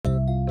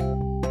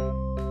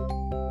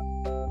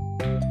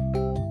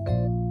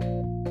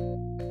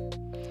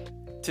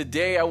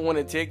Today, I want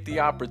to take the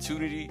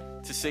opportunity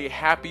to say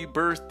happy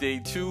birthday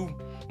to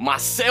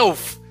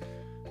myself.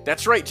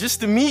 That's right,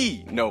 just to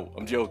me. No,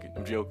 I'm joking.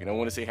 I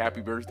want to say happy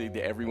birthday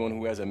to everyone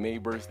who has a May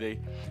birthday.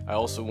 I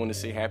also want to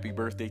say happy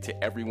birthday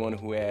to everyone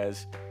who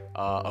has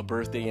a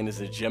birthday and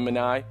is a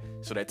Gemini,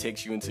 so that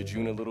takes you into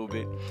June a little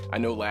bit. I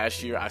know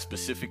last year I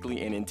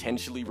specifically and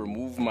intentionally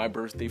removed my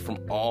birthday from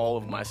all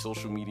of my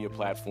social media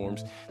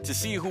platforms to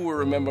see who will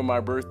remember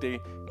my birthday.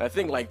 I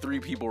think like 3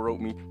 people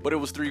wrote me, but it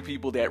was 3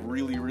 people that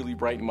really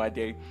brightened my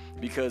day,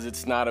 because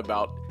it's not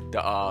about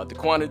the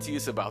quantity,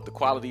 it's about the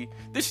quality.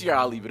 This year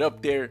I'll leave it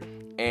up there,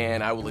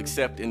 and I will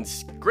accept and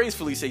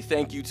gracefully say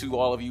thank you to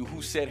all of you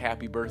who said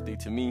happy birthday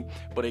to me.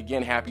 But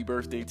again, happy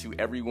birthday to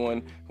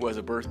everyone who has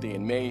a birthday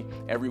in May,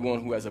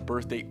 everyone who has a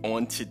birthday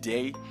on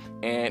today,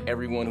 and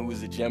everyone who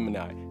is a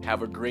Gemini.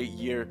 Have a great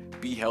year,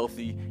 be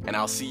healthy, and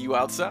I'll see you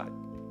outside.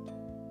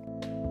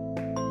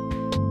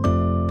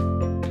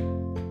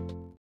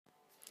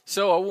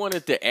 So I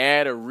wanted to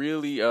add a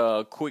really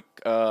quick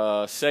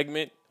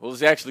segment. Well,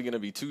 it's actually going to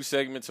be 2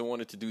 segments. I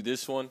wanted to do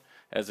this one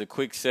as a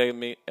quick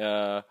segment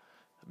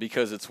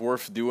because it's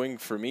worth doing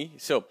for me.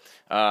 So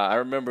I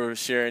remember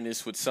sharing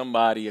this with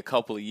somebody a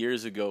couple of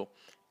years ago,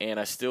 and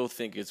I still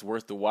think it's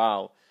worth the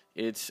while.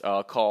 It's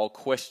called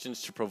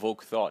Questions to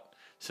Provoke Thought.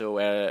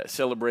 So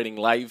celebrating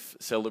life,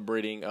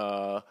 celebrating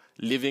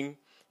living,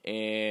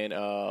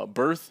 and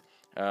birth.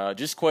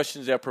 Just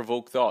questions that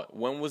provoke thought.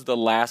 When was the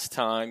last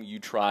time you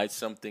tried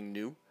something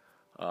new?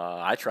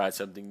 I tried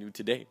something new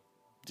today,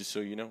 just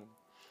so you know.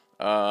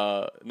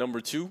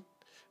 Number 2,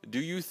 do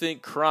you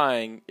think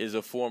crying is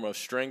a form of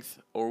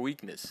strength or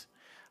weakness?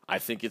 I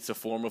think it's a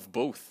form of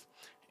both.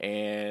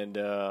 And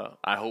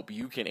I hope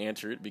you can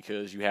answer it,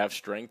 because you have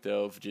strength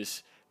of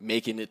just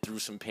making it through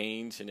some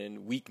pains, and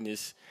then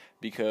weakness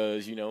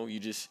because,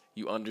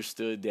 you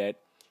understood that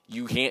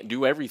you can't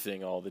do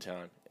everything all the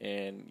time.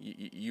 And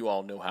you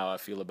all know how I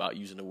feel about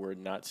using the word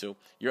not. So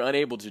you're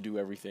unable to do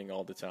everything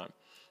all the time.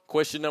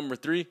 Question number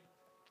 3.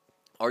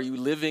 Are you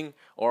living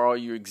or are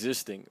you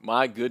existing?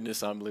 My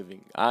goodness, I'm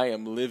living. I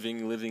am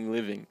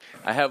living.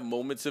 I have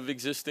moments of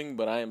existing,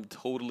 but I am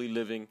totally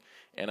living,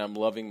 and I'm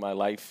loving my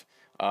life.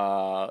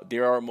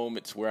 There are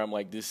moments where I'm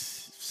like, this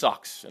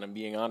sucks, and I'm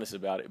being honest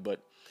about it. But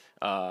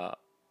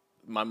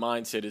my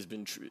mindset has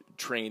been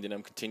trained, and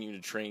I'm continuing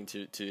to train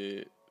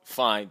to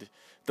find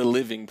the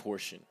living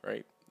portion,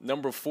 right?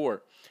 Number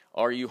 4,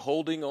 are you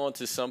holding on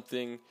to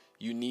something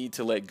you need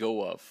to let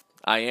go of?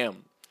 I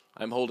am.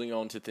 I'm holding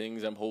on to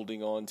things. I'm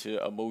holding on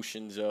to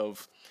emotions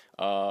of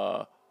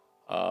not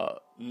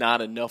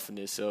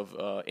enoughness,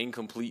 of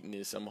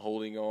incompleteness. I'm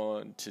holding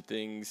on to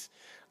things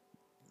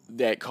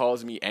that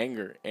cause me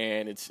anger,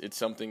 and it's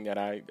something that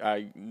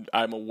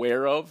I'm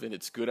aware of, and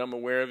it's good I'm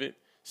aware of it,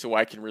 so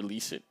I can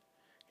release it.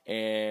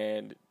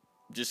 And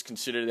just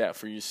consider that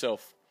for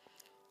yourself.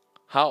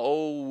 How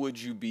old would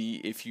you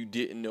be if you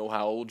didn't know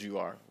how old you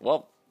are?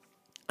 Well,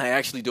 I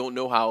actually don't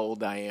know how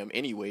old I am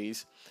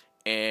anyways.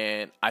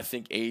 And I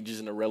think age is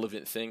an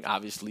irrelevant thing.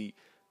 Obviously,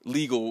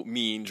 legal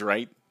means,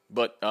 right?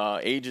 But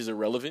age is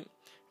irrelevant.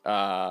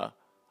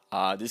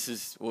 This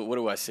is, what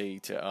do I say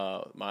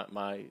to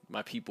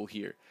my people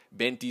here?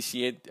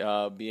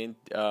 27,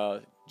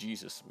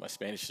 Jesus, my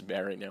Spanish is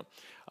bad right now.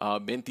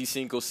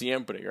 25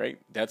 siempre, right?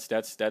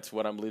 That's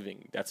what I'm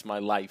living. That's my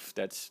life.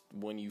 That's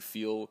when you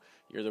feel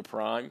you're the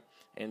prime.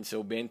 And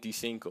so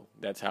 25,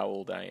 that's how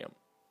old I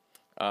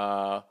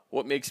am.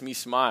 What makes me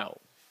smile?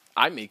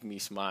 I make me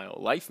smile.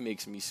 Life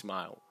makes me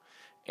smile.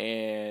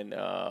 And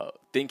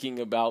thinking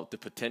about the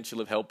potential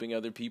of helping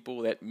other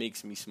people, that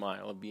makes me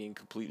smile. I'm being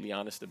completely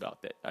honest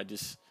about that. I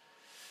just,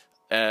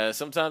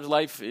 sometimes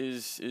life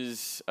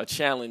is a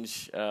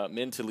challenge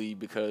mentally,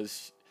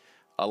 because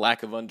a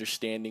lack of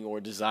understanding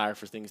or desire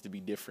for things to be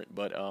different.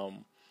 But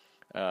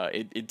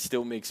it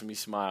still makes me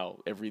smile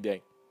every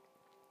day.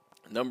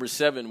 Number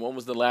 7, when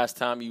was the last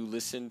time you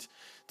listened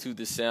to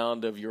the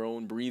sound of your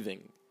own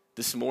breathing?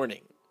 This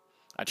morning.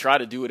 I try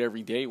to do it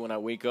every day when I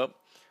wake up.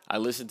 I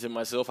listen to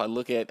myself. I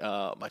look at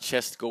my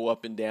chest go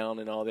up and down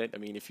and all that. I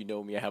mean, if you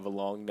know me, I have a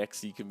long neck,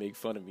 so you can make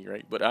fun of me,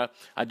 right? But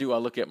I do. I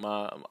look at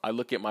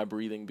my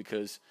breathing,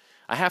 because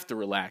I have to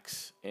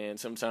relax. And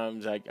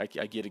sometimes I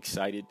get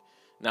excited,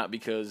 not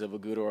because of a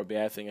good or a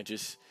bad thing.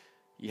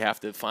 You have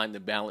to find the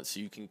balance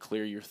so you can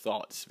clear your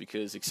thoughts,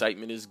 because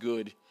excitement is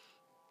good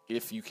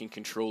if you can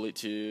control it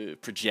to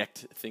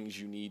project things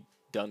you need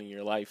done in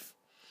your life.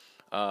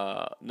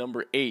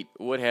 Number 8,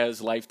 what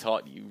has life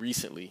taught you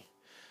recently?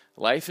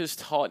 Life has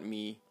taught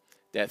me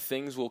that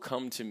things will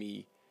come to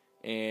me,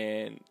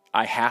 and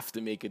I have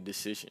to make a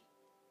decision.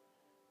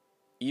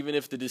 Even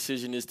if the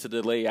decision is to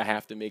delay, I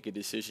have to make a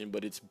decision,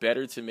 but it's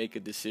better to make a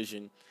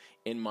decision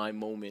in my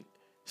moment,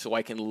 so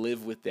I can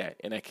live with that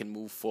and I can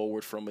move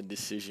forward from a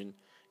decision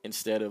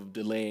instead of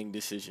delaying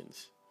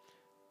decisions.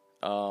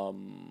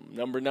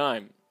 Number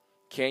 9,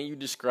 can you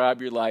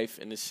describe your life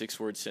in a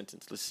 6-word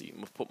sentence? Let's see. I'm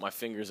going to put my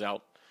fingers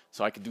out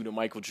so I can do the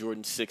Michael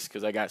Jordan 6,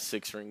 because I got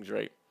 6 rings,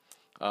 right?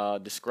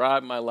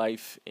 Describe my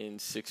life in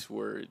 6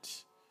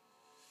 words.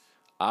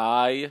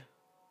 I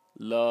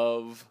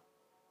love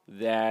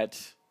that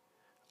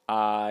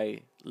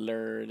I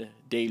learn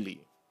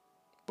daily.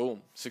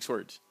 Boom, 6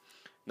 words.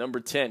 Number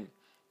 10,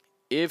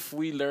 if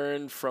we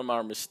learn from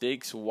our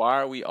mistakes,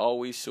 why are we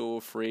always so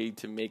afraid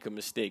to make a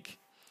mistake?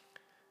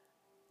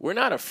 We're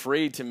not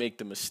afraid to make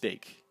the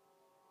mistake.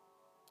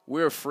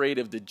 We're afraid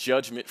of the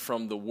judgment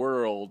from the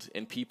world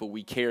and people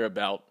we care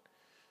about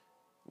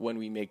when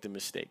we make the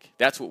mistake.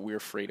 That's what we're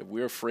afraid of.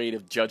 We're afraid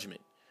of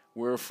judgment.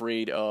 We're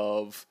afraid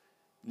of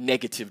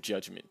negative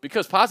judgment,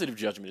 because positive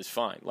judgment is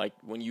fine. Like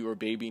when you are a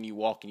baby and you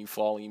walk and you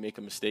fall and you make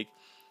a mistake,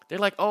 they're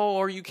like, oh,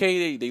 are you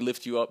okay? They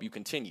lift you up, you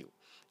continue.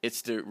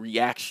 It's the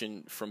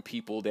reaction from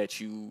people that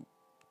you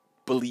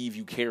believe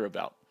you care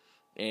about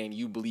and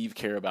you believe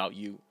care about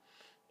you.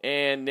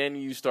 And then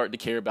you start to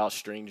care about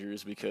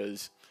strangers,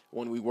 because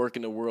when we work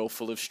in a world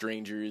full of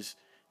strangers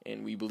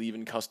and we believe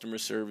in customer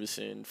service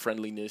and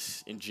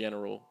friendliness in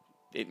general,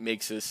 it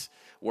makes us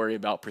worry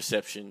about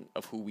perception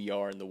of who we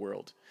are in the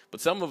world.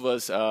 But some of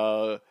us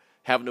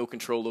have no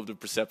control of the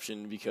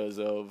perception because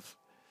of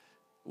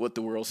what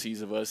the world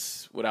sees of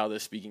us without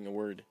us speaking a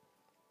word.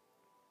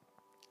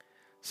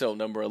 So,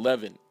 number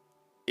 11,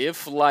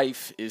 if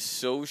life is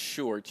so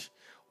short,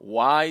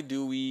 why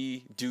do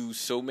we do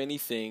so many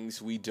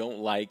things we don't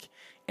like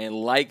and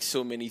like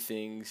so many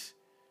things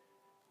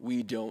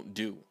we don't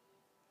do?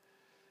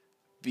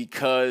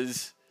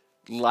 Because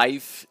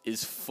life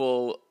is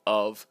full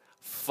of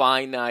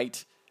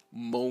finite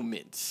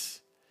moments.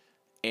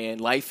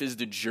 And life is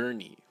the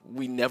journey.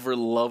 We never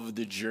love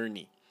the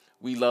journey.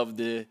 We love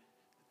the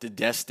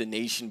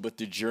destination, but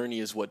the journey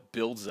is what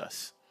builds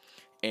us.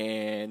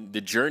 And the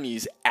journey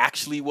is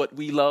actually what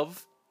we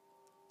love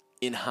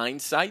in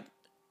hindsight,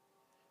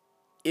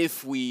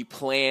 if we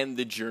plan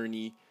the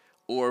journey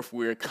or if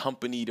we're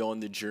accompanied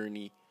on the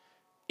journey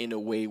in a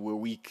way where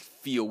we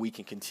feel we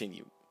can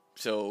continue.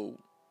 So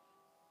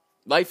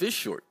life is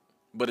short,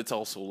 but it's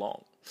also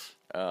long.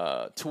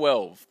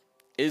 12.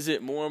 Is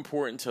it more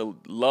important to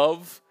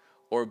love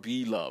or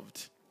be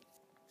loved?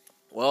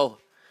 Well,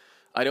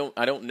 I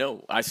don't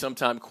know. I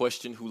sometimes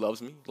question who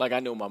loves me. Like, I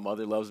know my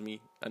mother loves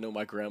me. I know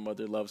my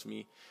grandmother loves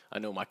me. I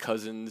know my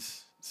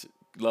cousins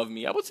love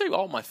me. I would say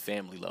all my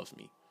family loves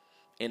me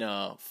in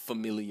a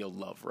familial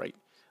love, right?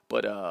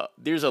 But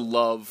there's a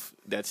love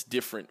that's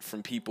different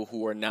from people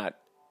who are not,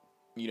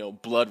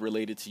 blood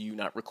related to you,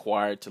 not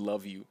required to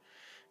love you,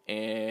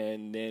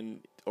 and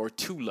then, or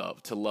to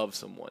love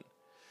someone.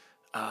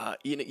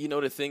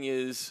 The thing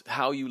is,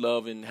 how you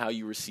love and how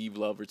you receive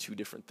love are two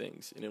different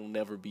things, and it'll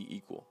never be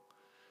equal.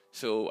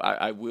 So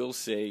I will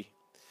say,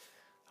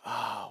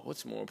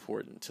 what's more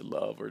important, to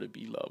love or to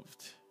be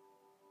loved?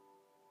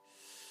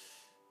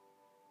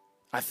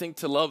 I think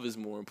to love is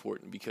more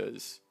important,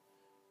 because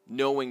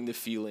knowing the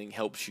feeling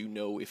helps you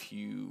know if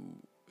you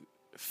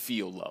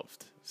feel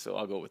loved. So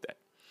I'll go with that.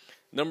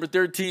 Number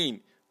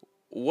 13,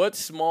 what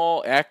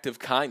small act of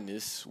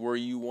kindness were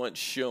you once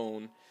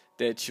shown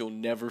that you'll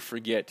never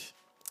forget?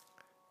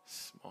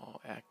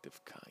 Small act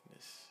of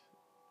kindness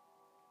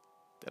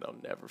that I'll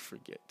never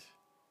forget.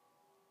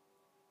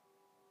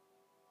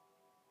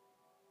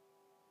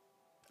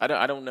 I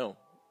don't know.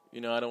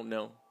 I don't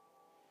know.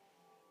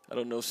 I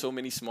don't know. So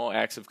many small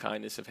acts of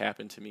kindness have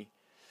happened to me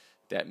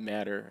that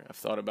matter. I've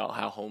thought about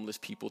how homeless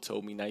people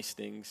told me nice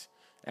things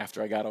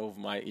after I got over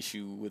my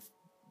issue with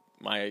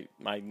my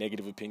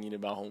negative opinion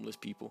about homeless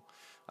people.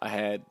 I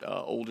had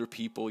older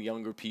people,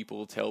 younger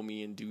people tell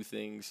me and do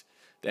things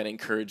that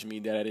encouraged me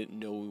that I didn't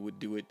know we would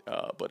do it.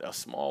 But a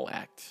small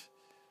act.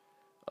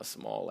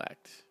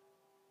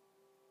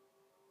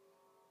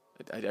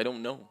 I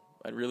don't know.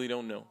 I really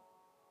don't know.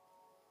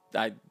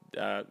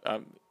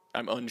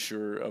 I'm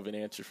unsure of an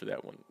answer for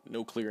that one.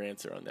 No clear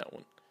answer on that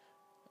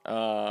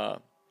one.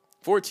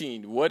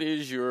 14, what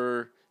is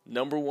your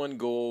number one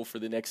goal for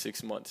the next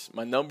 6 months?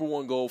 My number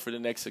one goal for the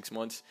next 6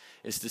 months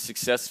is to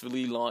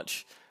successfully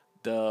launch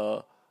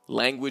the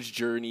Language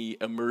Journey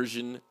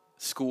Immersion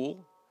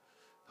School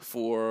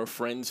for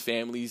friends,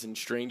 families, and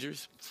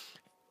strangers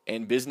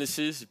and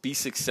businesses. Be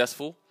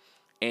successful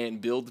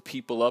and build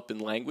people up in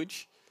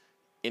language.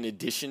 In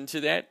addition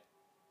to that,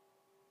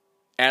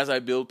 as I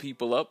build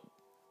people up,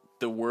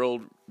 the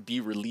world be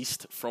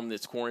released from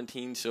this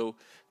quarantine, so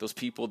those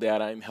people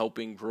that I'm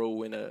helping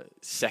grow in a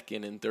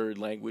second and third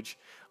language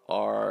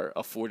are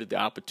afforded the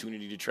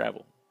opportunity to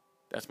travel.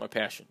 That's my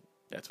passion.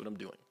 That's what I'm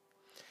doing.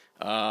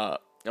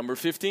 Number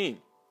 15,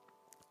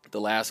 the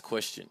last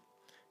question.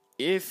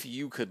 If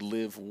you could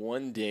live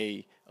one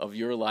day of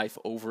your life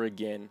over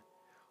again,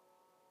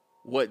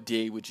 what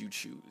day would you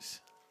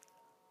choose?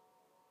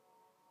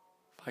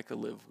 If I could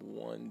live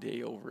one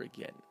day over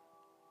again,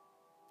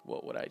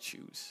 what would I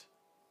choose?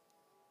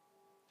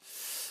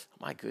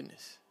 My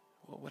goodness,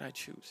 what would I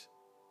choose?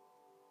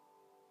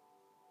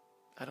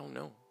 I don't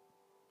know.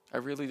 I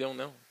really don't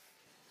know.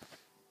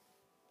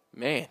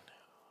 Man,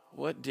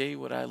 what day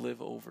would I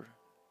live over?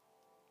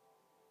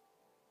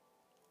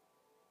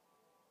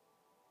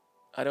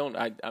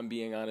 I'm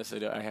being honest,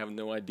 I have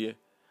no idea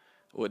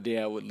what day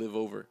I would live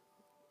over.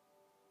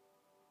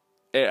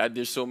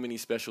 There's so many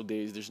special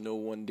days. There's no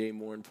one day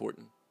more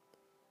important.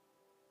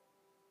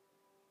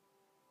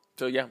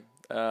 So yeah,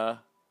 I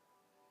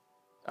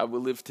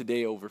would live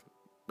today over.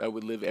 I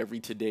would live every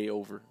today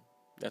over.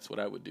 That's what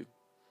I would do.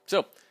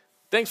 So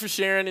thanks for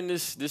sharing in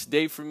this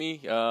day for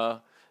me.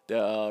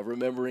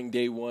 Remembering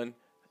day one.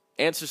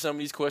 Answer some of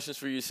these questions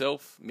for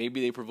yourself. Maybe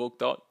they provoke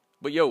thought.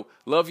 But yo,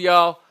 love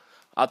y'all.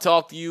 I'll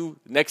talk to you.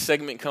 Next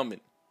segment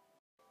coming.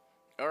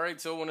 All right,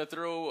 so I want to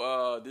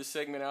throw this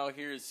segment out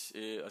here. It's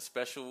a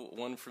special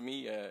one for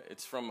me.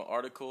 It's from an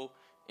article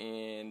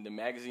in the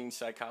magazine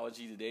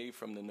Psychology Today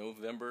from the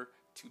November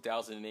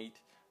 2008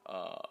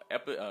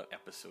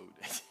 episode.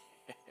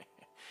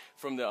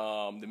 From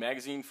the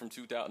magazine from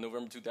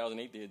November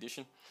 2008, the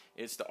edition.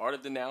 It's The Art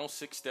of the Now,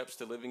 6 Steps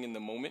to Living in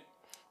the Moment.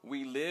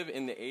 We live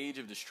in the age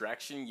of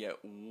distraction, yet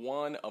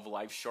one of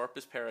life's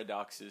sharpest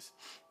paradoxes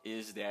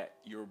is that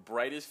your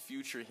brightest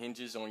future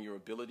hinges on your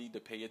ability to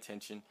pay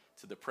attention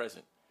to the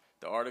present.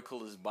 The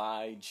article is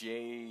by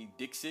Jay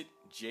Dixit,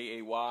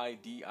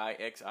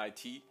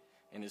 Jaydixit,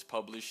 and is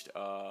published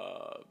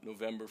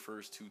November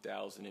 1st,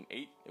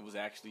 2008. It was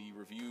actually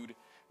reviewed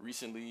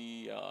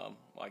recently,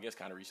 I guess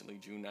kind of recently,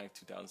 June 9th,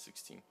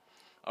 2016.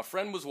 A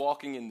friend was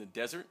walking in the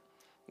desert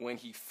when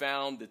he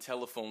found the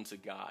telephone to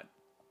God.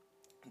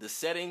 The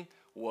setting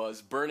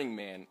was Burning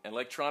Man, an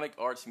electronic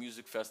arts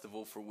music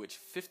festival for which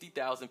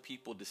 50,000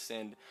 people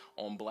descend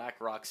on Black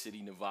Rock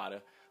City,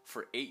 Nevada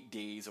for 8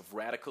 days of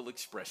radical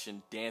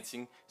expression,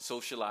 dancing,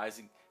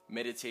 socializing,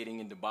 meditating,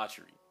 and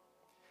debauchery.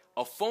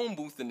 A phone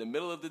booth in the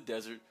middle of the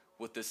desert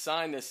with a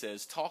sign that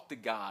says, "Talk to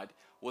God,"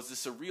 was a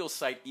surreal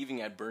sight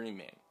even at Burning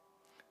Man.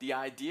 The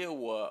idea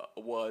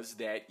was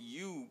that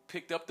you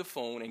picked up the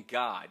phone and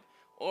God,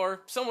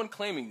 or someone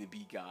claiming to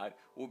be God,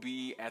 will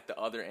be at the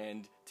other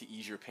end to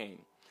ease your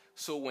pain.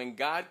 So when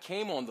God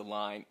came on the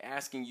line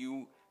asking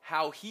you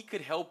how he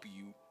could help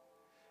you,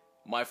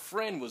 my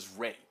friend was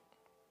ready.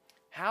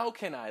 How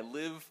can I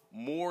live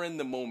more in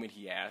the moment,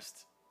 he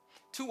asked.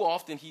 Too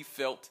often he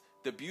felt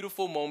the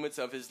beautiful moments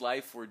of his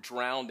life were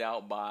drowned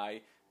out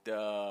by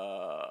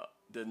the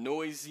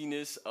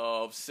noisiness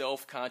of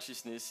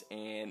self-consciousness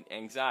and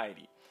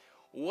anxiety.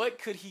 What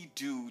could he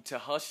do to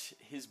hush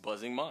his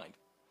buzzing mind?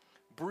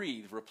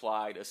 "Breathe,"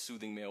 replied a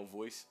soothing male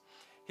voice.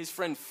 His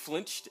friend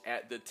flinched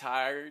at the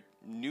tired,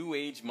 New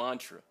Age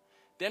mantra,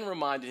 then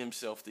reminded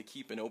himself to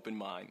keep an open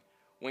mind.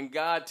 When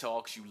God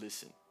talks, you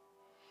listen.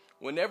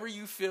 Whenever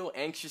you feel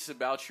anxious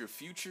about your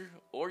future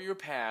or your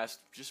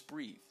past, just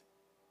breathe.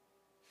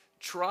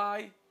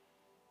 Try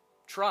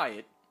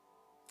it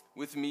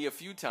with me a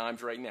few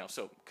times right now.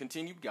 So,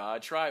 continue,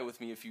 God, try it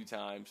with me a few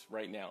times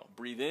right now.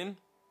 Breathe in,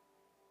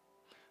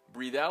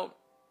 breathe out,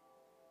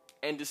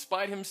 and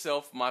despite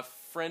himself, my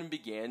friend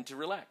began to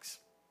relax.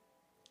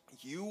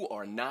 You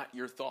are not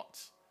your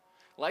thoughts.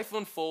 Life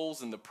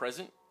unfolds in the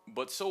present,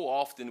 but so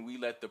often we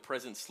let the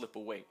present slip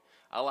away,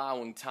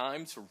 allowing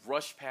time to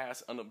rush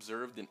past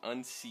unobserved and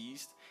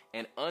unseized,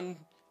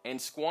 and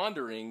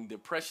squandering the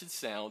precious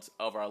sounds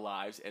of our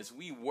lives as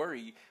we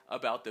worry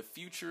about the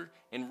future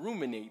and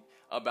ruminate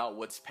about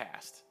what's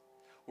past.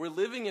 We're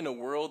living in a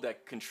world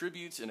that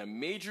contributes in a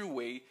major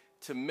way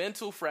to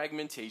mental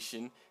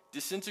fragmentation,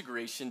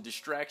 disintegration,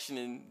 distraction,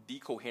 and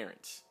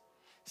decoherence,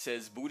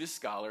 says Buddhist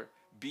scholar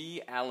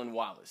B. Alan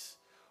Wallace.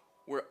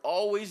 We're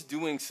always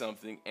doing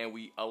something, and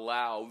we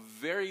allow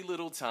very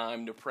little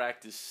time to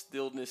practice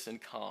stillness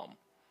and calm.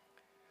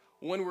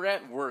 When we're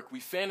at work, we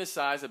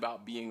fantasize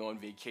about being on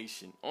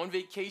vacation. On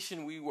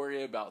vacation, we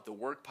worry about the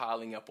work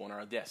piling up on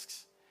our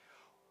desks.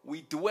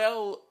 We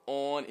dwell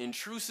on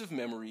intrusive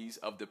memories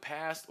of the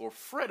past or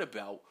fret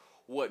about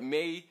what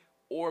may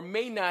or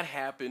may not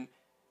happen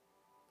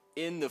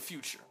in the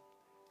future.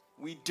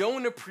 We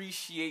don't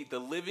appreciate the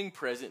living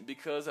present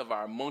because of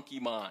our monkey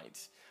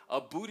minds.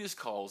 A Buddhist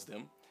calls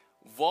them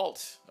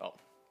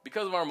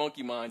because of our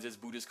monkey minds, as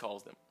Buddhist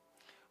calls them.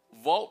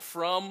 Vault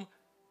from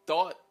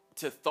thought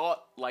to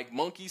thought like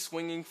monkeys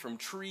swinging from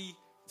tree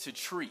to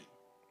tree.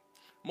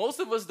 Most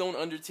of us don't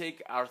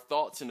undertake our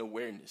thoughts in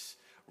awareness.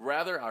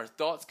 Rather, our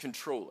thoughts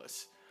control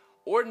us.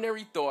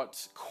 Ordinary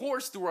thoughts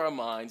course through our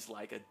minds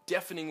like a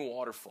deafening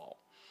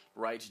waterfall,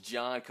 writes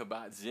John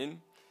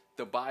Kabat-Zinn,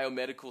 the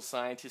biomedical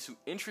scientist who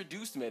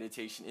introduced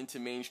meditation into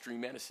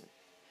mainstream medicine.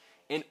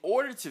 In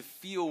order to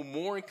feel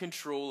more in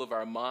control of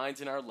our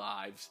minds and our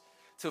lives,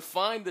 to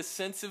find the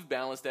sense of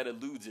balance that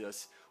eludes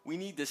us, we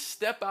need to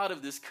step out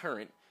of this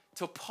current,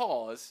 to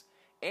pause,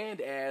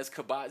 and as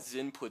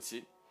Kabat-Zinn puts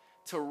it,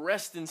 to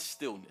rest in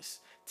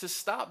stillness, to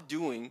stop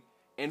doing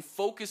and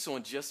focus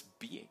on just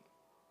being.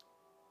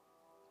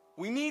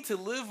 We need to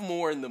live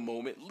more in the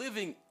moment,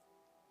 Living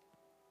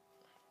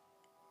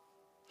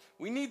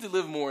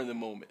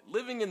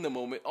in the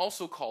moment,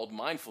 also called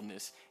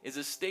mindfulness, is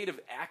a state of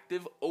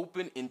active,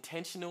 open,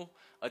 intentional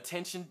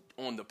attention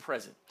on the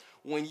present.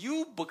 When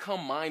you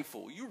become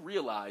mindful, you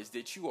realize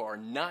that you are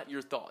not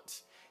your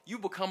thoughts. You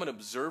become an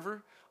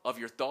observer of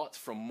your thoughts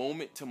from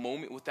moment to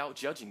moment without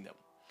judging them.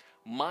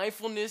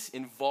 Mindfulness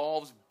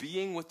involves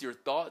being with your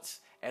thoughts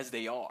as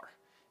they are,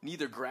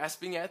 neither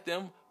grasping at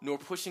them nor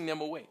pushing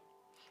them away.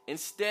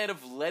 Instead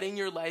of letting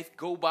your life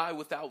go by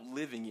without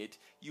living it,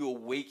 you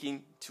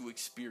awaken to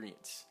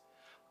experience.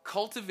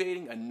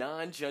 Cultivating a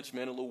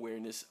non-judgmental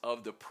awareness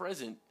of the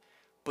present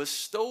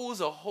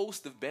bestows a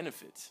host of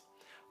benefits.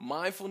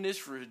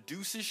 Mindfulness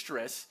reduces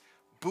stress,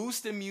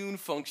 boosts immune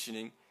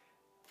functioning,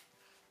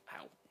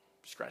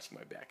 scratching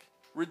my back,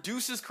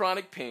 reduces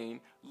chronic pain,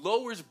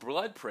 lowers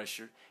blood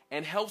pressure,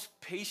 and helps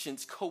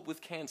patients cope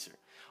with cancer.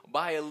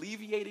 By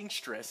alleviating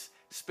stress,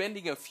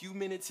 spending a few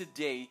minutes a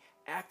day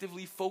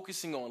actively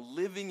focusing on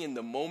living in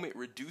the moment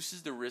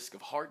reduces the risk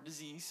of heart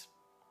disease.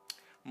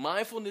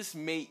 Mindfulness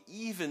may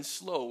even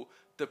slow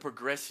the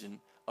progression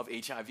of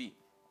HIV.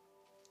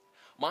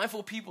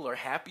 Mindful people are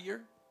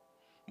happier,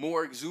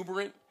 more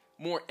exuberant,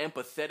 more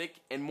empathetic,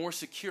 and more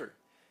secure.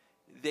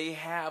 They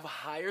have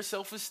higher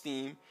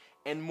self-esteem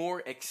and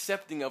more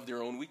accepting of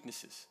their own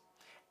weaknesses.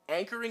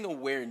 Anchoring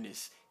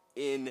awareness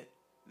in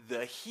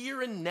the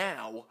here and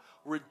now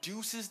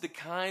reduces the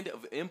kind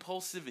of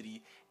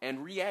impulsivity and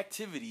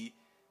reactivity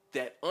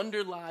that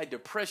underlie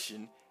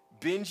depression,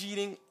 binge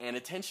eating, and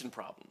attention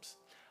problems.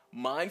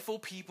 Mindful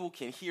people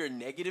can hear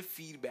negative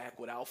feedback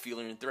without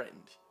feeling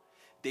threatened.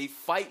 They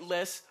fight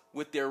less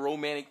with their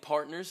romantic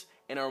partners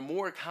and are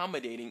more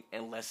accommodating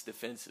and less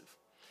defensive.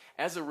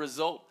 As a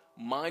result,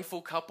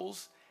 mindful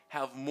couples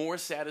have more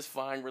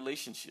satisfying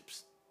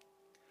relationships.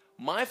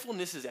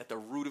 Mindfulness is at the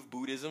root of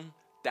Buddhism,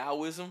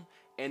 Taoism,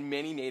 and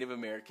many Native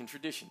American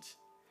traditions,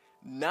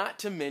 not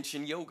to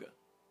mention yoga.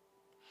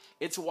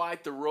 It's why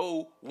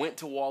Thoreau went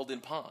to Walden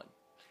Pond.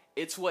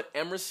 It's what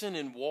Emerson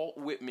and Walt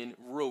Whitman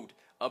wrote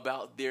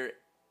about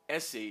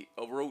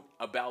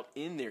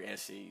in their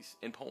essays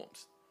and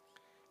poems.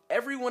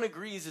 Everyone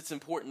agrees it's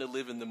important to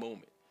live in the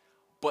moment,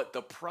 but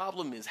the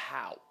problem is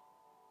how.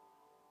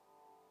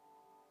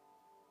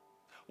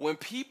 When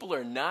people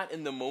are not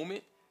in the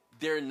moment,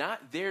 they're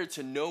not there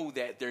to know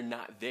that they're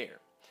not there.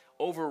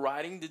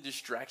 Overriding the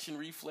distraction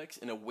reflex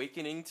and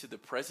awakening to the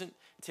present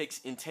takes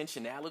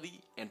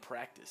intentionality and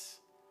practice.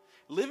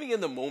 Living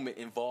in the moment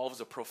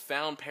involves a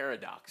profound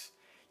paradox.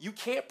 You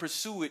can't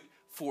pursue it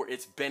for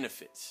its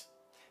benefits.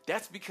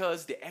 That's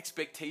because the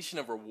expectation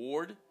of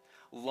reward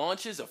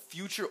launches a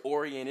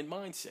future-oriented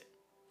mindset,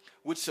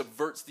 which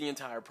subverts the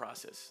entire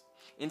process.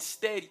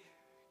 Instead,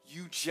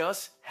 you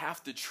just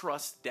have to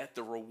trust that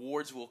the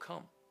rewards will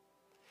come.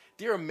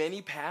 There are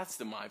many paths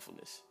to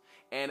mindfulness,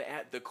 and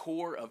at the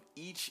core of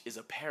each is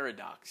a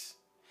paradox.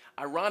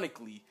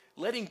 Ironically,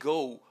 letting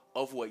go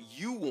of what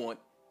you want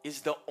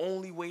is the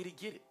only way to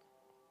get it.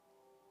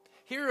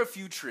 Here are a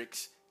few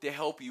tricks to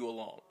help you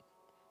along.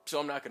 So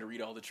I'm not going to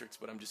read all the tricks,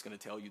 but I'm just going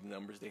to tell you the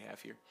numbers they have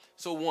here.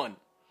 So 1,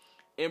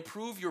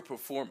 improve your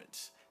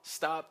performance.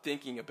 Stop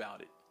thinking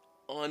about it.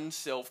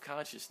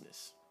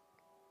 Unself-consciousness.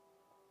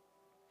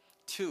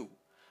 2,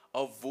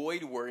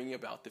 avoid worrying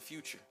about the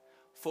future.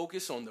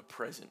 Focus on the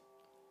present.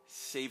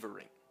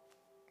 Savoring.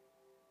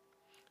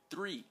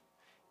 3,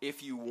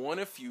 if you want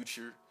a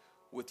future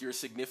with your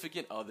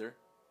significant other,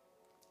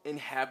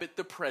 inhabit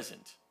the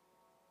present.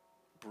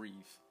 Breathe.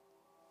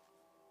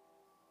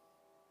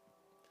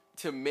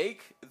 To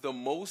make the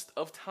most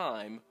of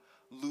time,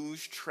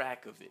 lose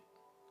track of it.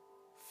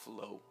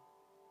 Flow.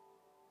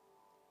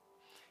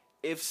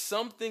 If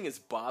something is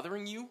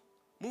bothering you,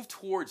 move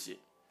towards it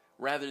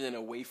rather than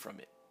away from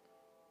it.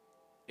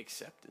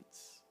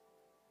 Acceptance.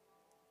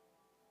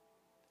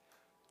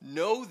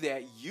 Know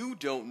that you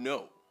don't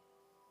know.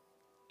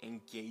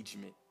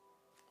 Engagement.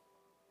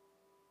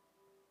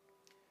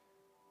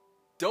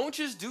 Don't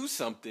just do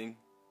something,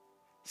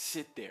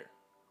 sit there.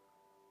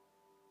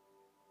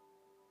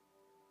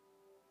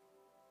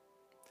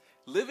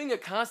 Living a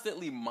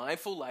constantly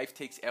mindful life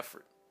takes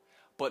effort,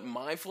 but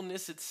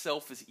mindfulness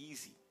itself is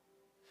easy.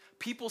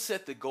 People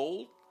set the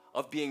goal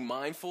of being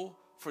mindful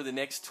for the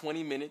next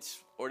 20 minutes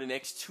or the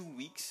next 2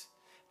 weeks.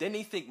 Then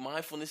they think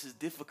mindfulness is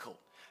difficult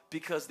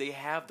because they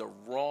have the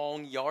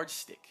wrong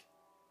yardstick.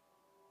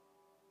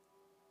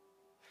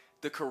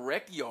 The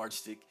correct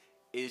yardstick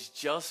is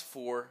just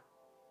for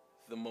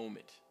the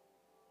moment.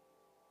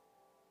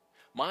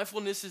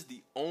 Mindfulness is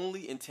the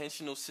only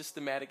intentional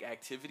systematic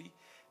activity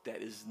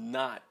that is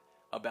not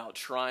about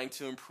trying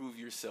to improve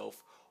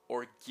yourself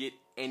or get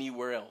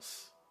anywhere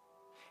else.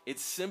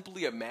 It's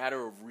simply a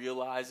matter of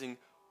realizing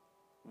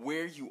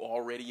where you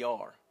already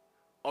are.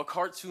 A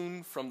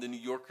cartoon from The New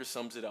Yorker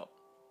sums it up.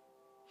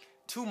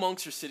 2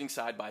 monks are sitting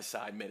side by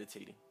side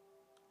meditating.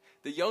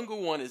 The younger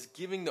one is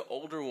giving the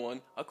older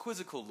one a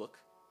quizzical look,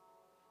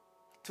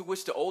 to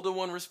which the older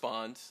one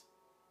responds,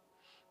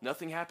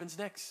 "Nothing happens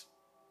next.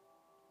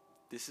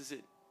 This is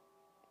it."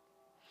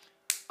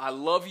 I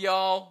love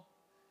y'all.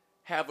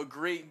 Have a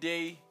great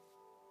day.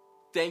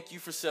 Thank you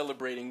for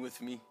celebrating with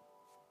me.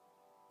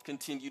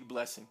 Continued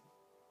blessing.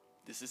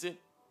 This is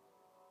it.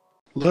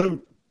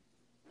 Lou.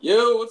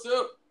 Yo, what's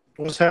up?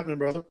 What's happening,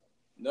 brother?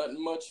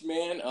 Nothing much,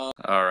 man. All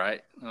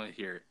right, let me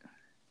hear it.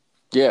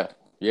 Yeah.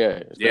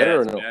 It's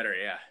better or no? Better,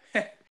 yeah.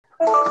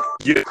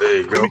 Yeah, there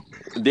you go.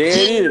 There it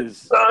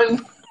is. Son.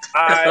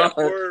 All right,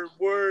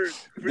 word.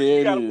 There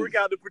You got to it work is.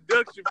 out the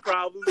production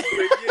problems.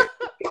 But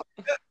yeah.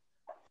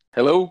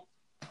 Hello.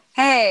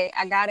 Hey,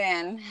 I got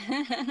in.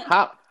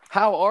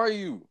 How are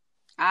you?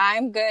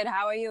 I'm good.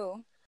 How are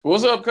you?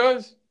 What's up,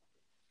 cuz?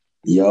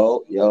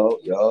 Yo.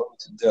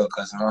 What's the deal,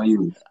 cousin? How are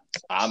you?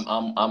 I'm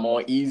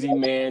on easy,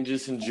 man.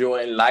 Just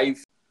enjoying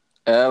life.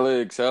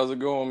 Alex, how's it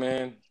going,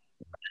 man?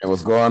 Hey,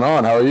 what's going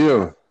on? How are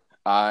you?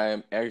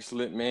 I'm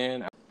excellent,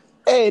 man.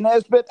 Hey,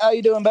 Nesbitt, how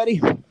you doing,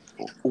 buddy?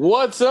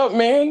 What's up,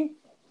 man?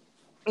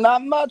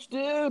 Not much,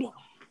 dude.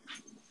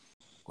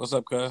 What's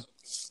up, cuz?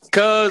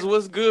 Cuz,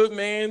 what's good,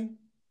 man?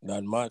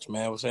 Not much,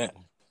 man. What's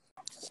happening?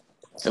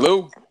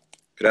 Hello.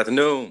 Good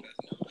afternoon.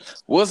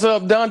 What's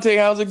up, Dante?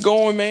 How's it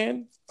going,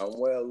 man? I'm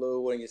well,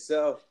 Lou. And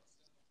yourself?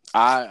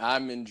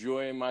 I'm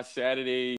enjoying my Saturday